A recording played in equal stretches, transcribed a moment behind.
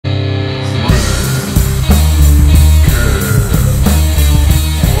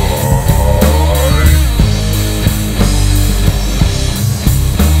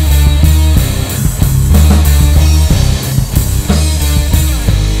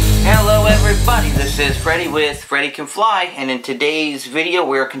this is Freddy with FreddyCanFly, and in today's video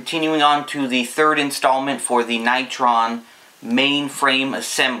we're continuing on to the third installment for the NiTron mainframe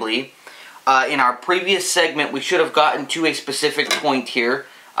assembly. In our previous segment we should have gotten to a specific point here.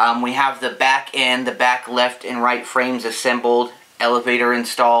 We have the back end, the back left and right frames assembled, elevator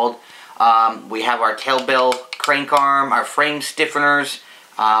installed. We have our tail bell crank arm, our frame stiffeners,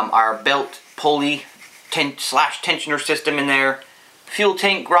 our belt pulley slash tensioner system in there. Fuel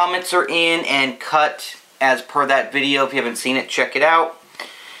tank grommets are in and cut as per that video. If you haven't seen it, check it out.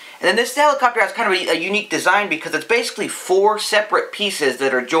 And then this helicopter has kind of a unique design because it's basically four separate pieces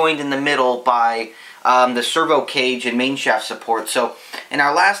that are joined in the middle by the servo cage and main shaft support. So in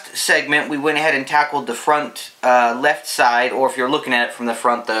our last segment we went ahead and tackled the front left side, or if you're looking at it from the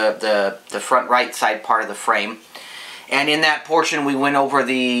front, the front right side part of the frame. And in that portion we went over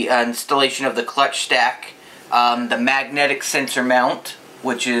the installation of the clutch stack, the magnetic sensor mount,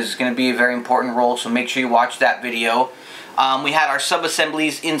 which is going to be a very important role, so make sure you watch that video. We had our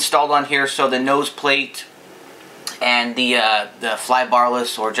sub-assemblies installed on here, so the nose plate and the fly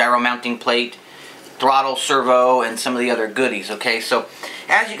barless or gyro mounting plate, throttle, servo, and some of the other goodies. Okay, so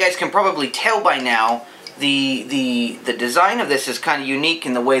as you guys can probably tell by now, the design of this is kind of unique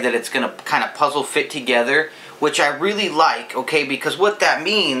in the way that it's going to kind of puzzle fit together, which I really like, okay, because what that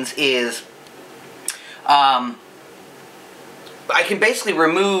means is I can basically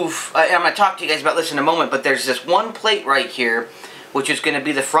remove, and I'm going to talk to you guys about this in a moment, but there's this one plate right here, which is going to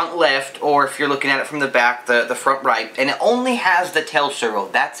be the front left, or if you're looking at it from the back, the front right, and it only has the tail servo.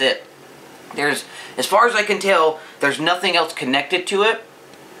 That's it. There's, as far as I can tell, there's nothing else connected to it,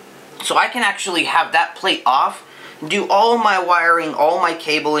 so I can actually have that plate off, do all my wiring, all my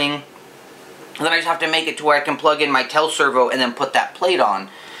cabling, and then I just have to make it to where I can plug in my tail servo and then put that plate on.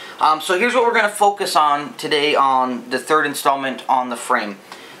 So here's what we're going to focus on today on the third installment on the frame.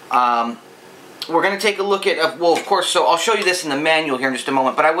 We're going to take a look at, well, of course, so I'll show you this in the manual here in just a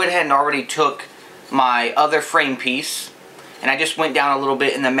moment, but I went ahead and already took my other frame piece, and I just went down a little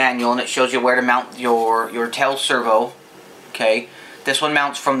bit in the manual, and it shows you where to mount your tail servo. Okay, this one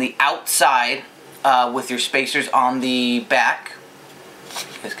mounts from the outside with your spacers on the back.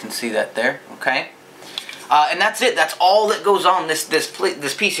 You guys can see that there, okay? And that's it. That's all that goes on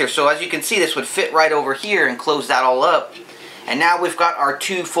this piece here. So as you can see, this would fit right over here and close that all up. And now we've got our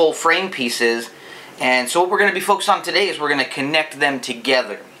two full frame pieces. And so what we're going to be focused on today is we're going to connect them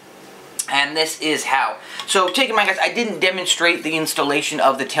together. And this is how. So take in mind, guys, I didn't demonstrate the installation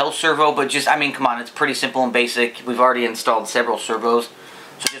of the tail servo, but just, I mean, come on, it's pretty simple and basic. We've already installed several servos.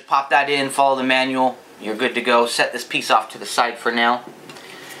 So just pop that in, follow the manual. You're good to go. Set this piece off to the side for now.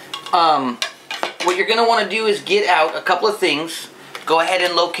 What you're going to want to do is get out a couple of things. Go ahead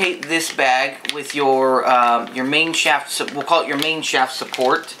and locate this bag with your main shaft, we'll call it your main shaft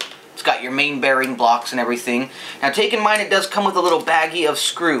support. It's got your main bearing blocks and everything. Now take in mind it does come with a little baggie of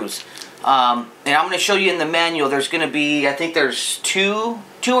screws. And I'm going to show you in the manual, there's going to be, I think there's two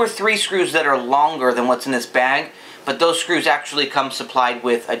or three screws that are longer than what's in this bag. But those screws actually come supplied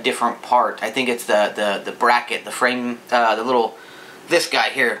with a different part. I think it's the bracket, the frame, this guy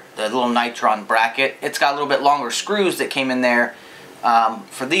here, the little NiTron bracket. It's got a little bit longer screws that came in there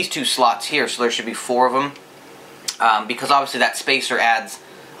for these two slots here, so there should be four of them, because obviously that spacer adds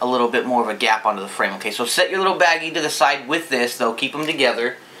a little bit more of a gap onto the frame. Okay, so set your little baggie to the side with this, though, keep them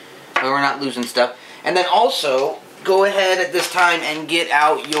together so we're not losing stuff. And then also, go ahead at this time and get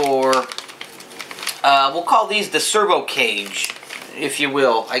out your, we'll call these the servo cage, if you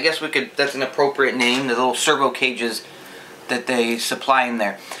will. I guess we could, that's an appropriate name, the little servo cages that they supply in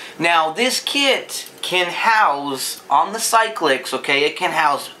there. Now this kit can house, on the Cyclics, okay, it can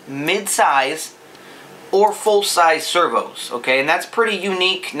house mid-size or full-size servos, okay, and that's pretty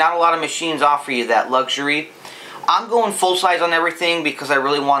unique. Not a lot of machines offer you that luxury. I'm going full-size on everything because I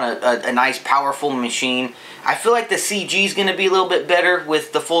really want a nice powerful machine. I feel like the CG is going to be a little bit better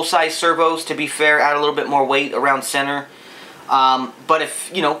with the full-size servos, to be fair, add a little bit more weight around center. But if,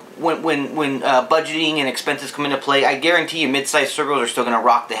 you know, when budgeting and expenses come into play, I guarantee you mid-size servos are still going to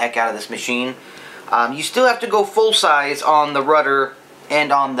rock the heck out of this machine. You still have to go full-size on the rudder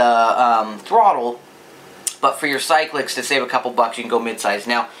and on the throttle, but for your Cyclics, to save a couple bucks, you can go mid-size.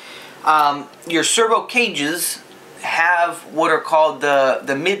 Now, your servo cages have what are called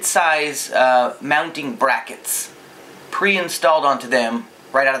the mid-size mounting brackets pre-installed onto them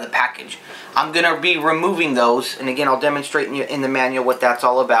right out of the package. I'm going to be removing those, and again I'll demonstrate in the manual what that's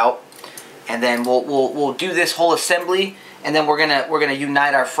all about, and then we'll do this whole assembly, and then we're gonna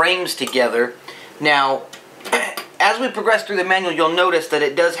unite our frames together. Now, as we progress through the manual, you'll notice that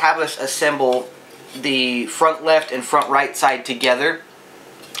it does have us assemble the front left and front right side together.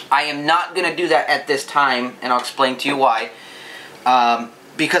 I am not going to do that at this time, and I'll explain to you why.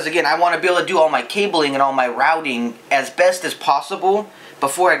 Because again, I want to be able to do all my cabling and all my routing as best as possible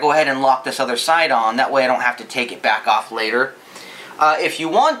before I go ahead and lock this other side on. That way I don't have to take it back off later. If you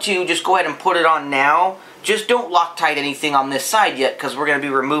want to, just go ahead and put it on now. Just don't Loctite anything on this side yet, because we're going to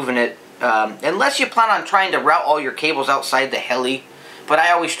be removing it. Unless you plan on trying to route all your cables outside the heli. But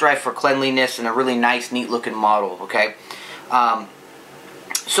I always strive for cleanliness and a really nice, neat looking model, okay?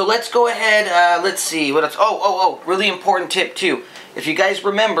 So let's go ahead, let's see, what else? Oh, really important tip too. If you guys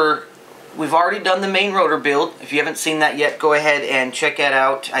remember, we've already done the main rotor build. If you haven't seen that yet, go ahead and check that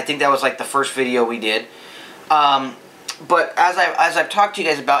out. I think that was like the first video we did. But as I've talked to you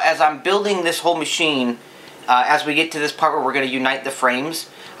guys about, as I'm building this whole machine, as we get to this part where we're going to unite the frames,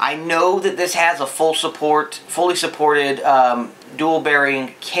 I know that this has a fully supported dual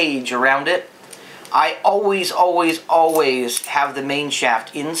bearing cage around it. I always have the main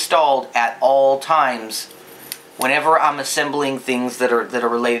shaft installed at all times whenever I'm assembling things that are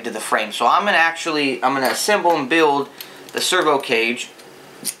related to the frame. So I'm gonna assemble and build the servo cage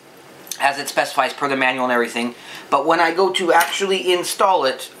as it specifies per the manual and everything. But when I go to actually install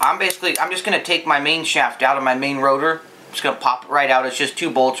it, I'm just gonna take my main shaft out of my main rotor. I'm just gonna pop it right out. It's just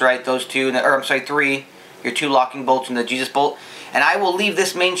 2 bolts, right? Those two, or I'm sorry, 3. Your 2 locking bolts and the Jesus bolt. And I will leave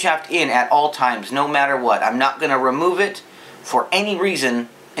this main shaft in at all times, no matter what. I'm not gonna remove it for any reason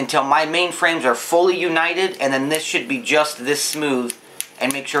until my main frames are fully united, and then this should be just this smooth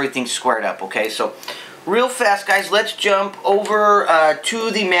and make sure everything's squared up, okay? So, real fast, guys, let's jump over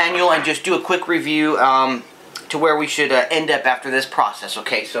to the manual and just do a quick review to where we should end up after this process,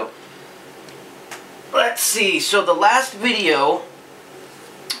 okay? So, let's see. So, the last video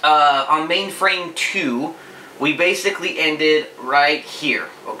on mainframe 2, we basically ended right here,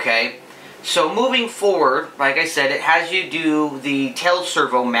 okay? So moving forward, like I said, it has you do the tail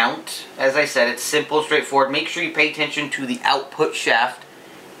servo mount. As I said, it's simple, straightforward. Make sure you pay attention to the output shaft.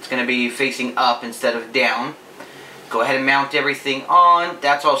 It's going to be facing up instead of down. Go ahead and mount everything on.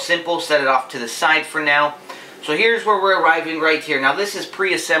 That's all simple. Set it off to the side for now. So here's where we're arriving right here. Now this is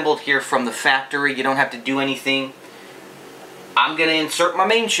pre-assembled here from the factory. You don't have to do anything. I'm going to insert my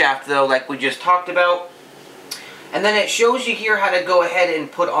main shaft though, like we just talked about. And then it shows you here how to go ahead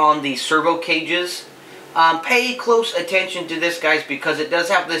and put on the servo cages. Pay close attention to this, guys, because it does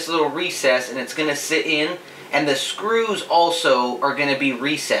have this little recess and it's going to sit in. And the screws also are going to be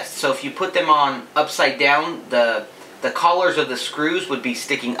recessed. So if you put them on upside down, the collars of the screws would be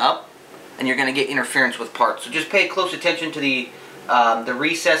sticking up. And you're going to get interference with parts. So just pay close attention to the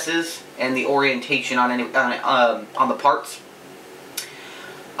recesses and the orientation on the parts.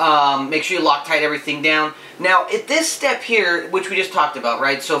 Make sure you Loctite everything down. Now, at this step here, which we just talked about,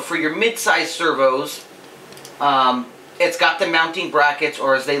 right? So for your mid-size servos, it's got the mounting brackets,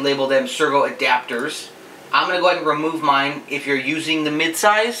 or as they label them, servo adapters. I'm going to go ahead and remove mine. If you're using the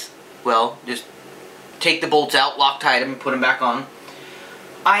mid-size, well, just take the bolts out, Loctite them, and put them back on.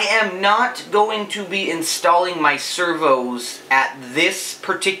 I am not going to be installing my servos at this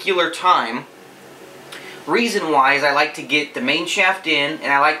particular time. Reason why is I like to get the main shaft in,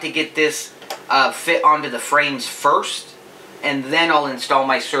 and I like to get this fit onto the frames first, and then I'll install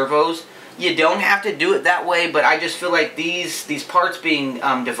my servos. You don't have to do it that way, but I just feel like these parts being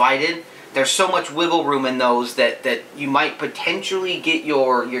divided, there's so much wiggle room in those that you might potentially get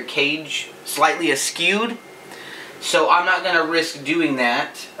your cage slightly askewed. So I'm not going to risk doing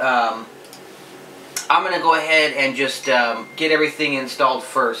that. I'm going to go ahead and just get everything installed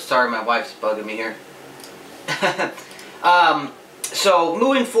first. Sorry, my wife's bugging me here. So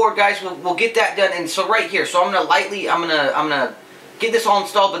moving forward, guys, we'll get that done. And so right here, so I'm gonna get this all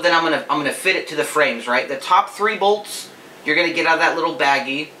installed, but then I'm gonna fit it to the frames. Right, the top 3 bolts you're gonna get out of that little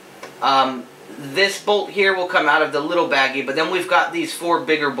baggie. This bolt here will come out of the little baggie, but then we've got these 4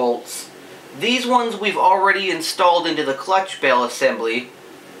 bigger bolts. These ones we've already installed into the clutch bell assembly,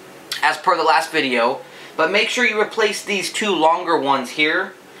 as per the last video. But make sure you replace these 2 longer ones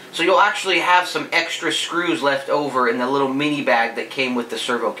here. So you'll actually have some extra screws left over in the little mini bag that came with the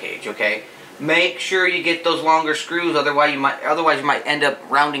servo cage, okay? Make sure you get those longer screws, otherwise you might end up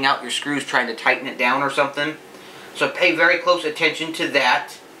rounding out your screws trying to tighten it down or something. So pay very close attention to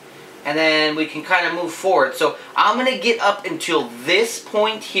that. And then we can kind of move forward. So I'm going to get up until this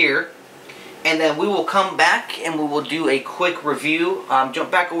point here, and then we will come back and we will do a quick review.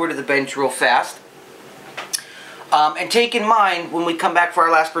 Jump back over to the bench real fast. And take in mind, when we come back for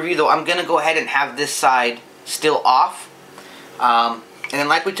our last review, though, I'm going to go ahead and have this side still off. And then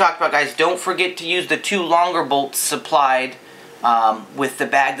like we talked about, guys, don't forget to use the 2 longer bolts supplied with the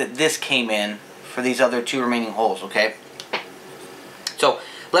bag that this came in for these other 2 remaining holes, okay? So,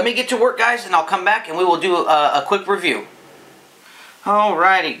 let me get to work, guys, and I'll come back and we will do a quick review.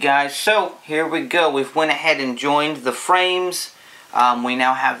 Alrighty, guys, so here we go. We've went ahead and joined the frames. We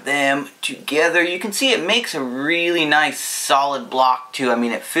now have them together. You can see it makes a really nice solid block too. I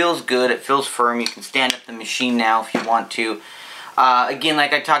mean, it feels good, it feels firm. You can stand up the machine now if you want to. Again,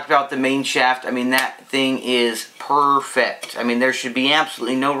 like I talked about the main shaft, I mean, that thing is perfect. I mean, there should be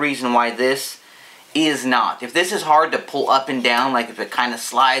absolutely no reason why this is not. If this is hard to pull up and down, like if it kind of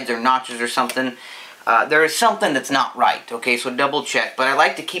slides or notches or something, there is something that's not right, okay? So double check. But I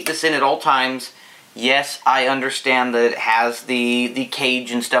like to keep this in at all times. Yes, I understand that it has the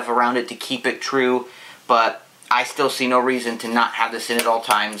cage and stuff around it to keep it true, but I still see no reason to not have this in at all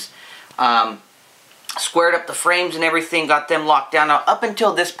times. Squared up the frames and everything, got them locked down. Now, up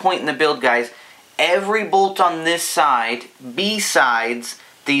until this point in the build, guys, every bolt on this side, besides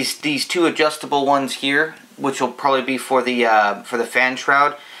these two adjustable ones here, which will probably be for the fan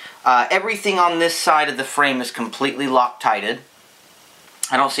shroud, everything on this side of the frame is completely Loctited.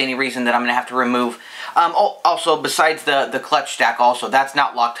 I don't see any reason that I'm going to have to remove. Also, besides the clutch stack also, that's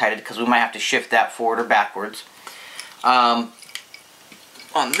not Loctited because we might have to shift that forward or backwards. On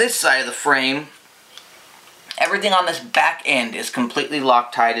this side of the frame, everything on this back end is completely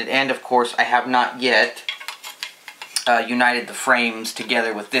Loctited, and of course I have not yet united the frames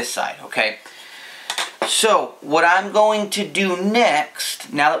together with this side, okay? So, what I'm going to do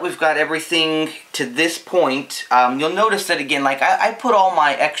next, now that we've got everything to this point, you'll notice that again, like I put all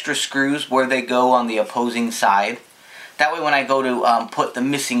my extra screws where they go on the opposing side. That way when I go to put the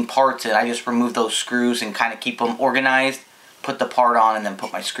missing parts in, I just remove those screws and kind of keep them organized, put the part on, and then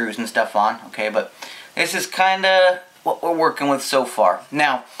put my screws and stuff on, okay? But this is kind of what we're working with so far.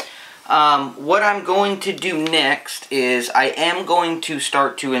 Now, what I'm going to do next is I am going to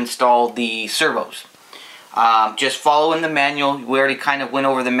start to install the servos. Just following the manual. We already kind of went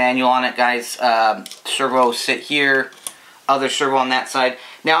over the manual on it, guys. Servos sit here, other servo on that side.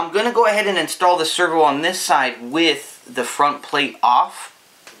 Now I'm going to go ahead and install the servo on this side with the front plate off.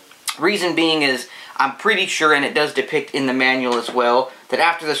 Reason being is I'm pretty sure, and it does depict in the manual as well, that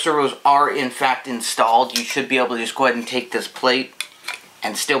after the servos are in fact installed, you should be able to just go ahead and take this plate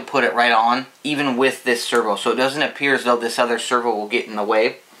and still put it right on, even with this servo. So it doesn't appear as though this other servo will get in the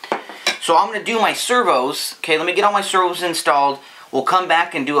way. So I'm going to do my servos. Okay, let me get all my servos installed. We'll come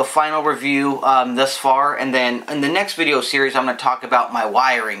back and do a final review thus far. And then in the next video series, I'm going to talk about my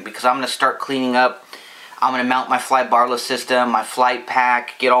wiring, because I'm going to start cleaning up. I'm going to mount my fly barless system, my flight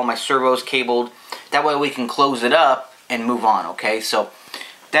pack, get all my servos cabled. That way we can close it up and move on, okay? So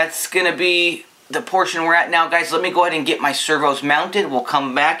that's going to be the portion we're at now, guys. Let me go ahead and get my servos mounted. We'll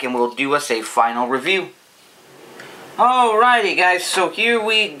come back and we'll do us a final review. Alrighty, guys, so here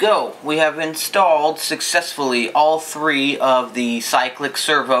we go. We have installed successfully all three of the cyclic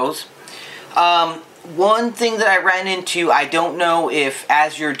servos. One thing that I ran into, I don't know if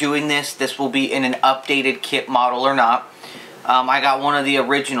as you're doing this, this will be in an updated kit model or not. I got one of the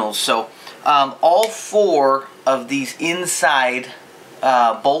originals, so all four of these inside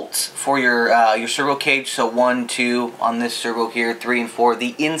bolts for your servo cage, so 1, 2 on this servo here, 3 and 4,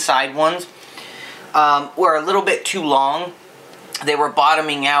 the inside ones, were a little bit too long. They were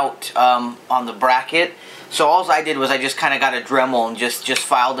bottoming out on the bracket. So all I did was I just kind of got a Dremel and just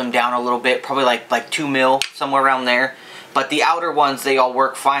filed them down a little bit, probably like 2 mil, somewhere around there. But the outer ones, they all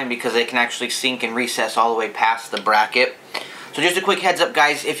work fine because they can actually sink and recess all the way past the bracket. So just a quick heads up,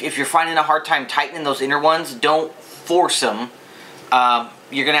 guys, if you're finding a hard time tightening those inner ones, don't force them.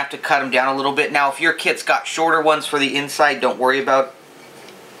 You're going to have to cut them down a little bit. Now, if your kit's got shorter ones for the inside, don't worry about it.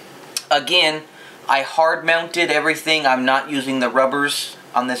 Again, I hard mounted everything. I'm not using the rubbers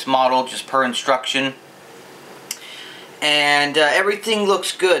on this model, just per instruction. And everything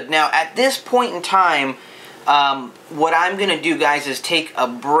looks good. Now, at this point in time, what I'm going to do, guys, is take a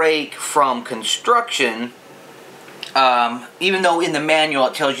break from construction. Even though in the manual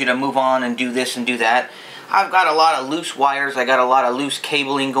it tells you to move on and do this and do that, I've got a lot of loose wires. I got a lot of loose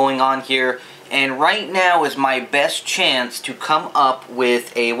cabling going on here. And right now is my best chance to come up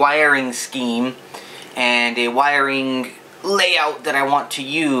with a wiring scheme and a wiring layout that I want to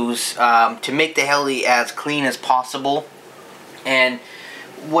use to make the heli as clean as possible. And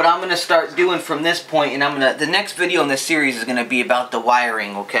what I'm going to start doing from this point, and the next video in this series is going to be about the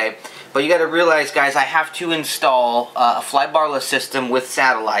wiring, okay? But you got to realize, guys, I have to install a fly barless system with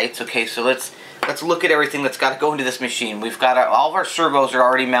satellites, okay? So let's look at everything that's got to go into this machine. We've got all of our servos are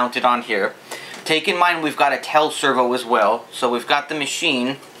already mounted on here. Take in mind we've got a tail servo as well. So we've got the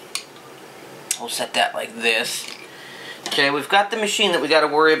machine. We'll set that like this. Okay, we've got the machine that we got to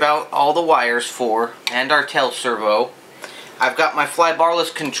worry about all the wires for, and our tail servo. I've got my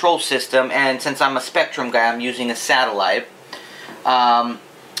fly-barless control system, and since I'm a Spectrum guy, I'm using a satellite.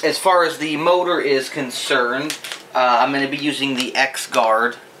 As far as the motor is concerned, I'm going to be using the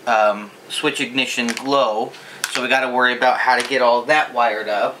X-Guard switch ignition glow, so we got to worry about how to get all that wired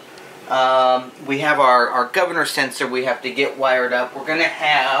up. We have our governor sensor we have to get wired up. We're going to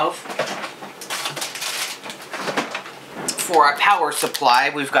have, for our power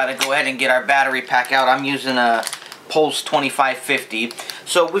supply, we've got to go ahead and get our battery pack out. I'm using a Pulse 2550.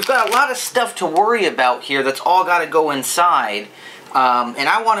 So we've got a lot of stuff to worry about here that's all got to go inside. And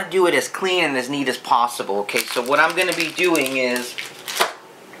I want to do it as clean and as neat as possible. Okay, so what I'm going to be doing is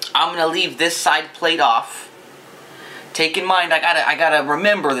I'm going to leave this side plate off. Take in mind, I gotta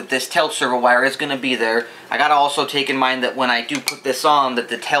remember that this tail servo wire is going to be there. I gotta also take in mind that when I do put this on, that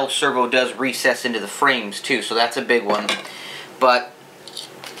the tail servo does recess into the frames too, so that's a big one. But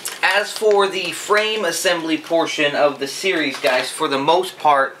as for the frame assembly portion of the series, guys, for the most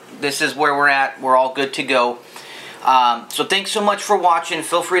part, this is where we're at. We're all good to go. So thanks so much for watching.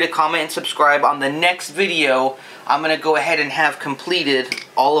 Feel free to comment and subscribe. On the next video, I'm going to go ahead and have completed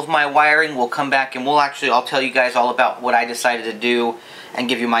all of my wiring. We'll come back and I'll tell you guys all about what I decided to do and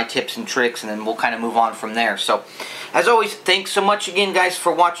give you my tips and tricks, and then we'll kind of move on from there. So, as always, thanks so much again, guys,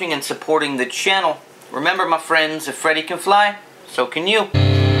 for watching and supporting the channel. Remember, my friends, if Freddy can fly, so can you.